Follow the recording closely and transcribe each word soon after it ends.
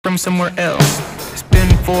from somewhere else. It's been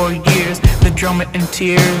 4 years, the drama and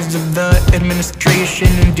tears of the administration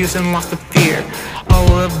inducing lots of fear.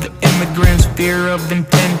 All of the immigrants' fear of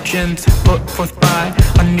intentions put forth by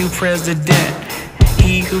a new president.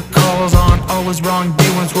 He who calls on all his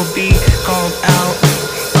wrongdoings will be called out.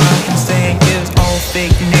 All I can say is all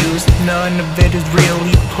fake news, none of it is real.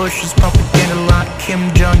 He pushes propaganda like Kim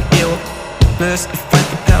Jong-il. Let's fight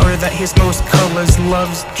the power that his most colors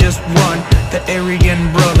loves just one, the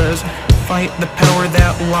Aryan brothers. Fight the power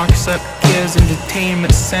that locks up kids in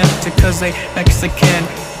detainment center cause they Mexican.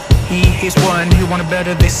 He hates one who wanna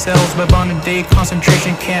better themselves, but on a day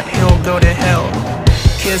concentration camp he'll go to hell.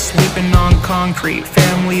 Kids sleeping on concrete,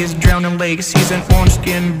 family is drowning lakes. He's an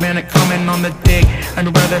orange-skinned bandit coming on the dig. I'd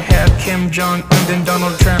rather have Kim Jong-un than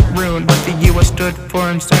Donald Trump ruined what the US stood for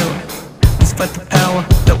him soon. Let's fight the power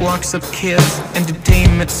that locks up kids in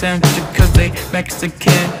detainment center cause they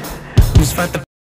Mexican. Let's fight the